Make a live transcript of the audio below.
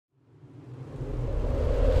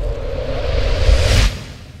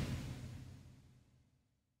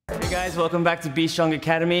guys, welcome back to Be Strong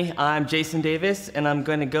Academy. I'm Jason Davis, and I'm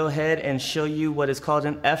going to go ahead and show you what is called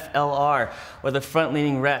an FLR, or the front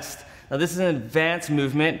leaning rest. Now this is an advanced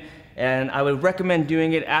movement, and I would recommend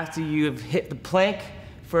doing it after you have hit the plank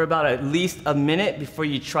for about at least a minute before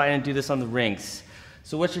you try and do this on the rings.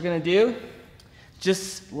 So what you're going to do,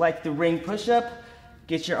 just like the ring push-up,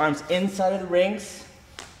 get your arms inside of the rings.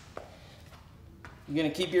 You're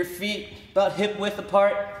going to keep your feet about hip width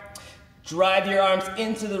apart. Drive your arms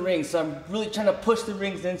into the rings. So I'm really trying to push the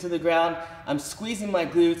rings into the ground. I'm squeezing my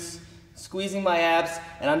glutes, squeezing my abs,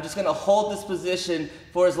 and I'm just gonna hold this position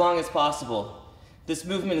for as long as possible. This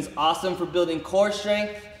movement is awesome for building core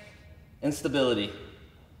strength and stability.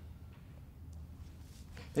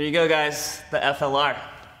 There you go, guys, the FLR.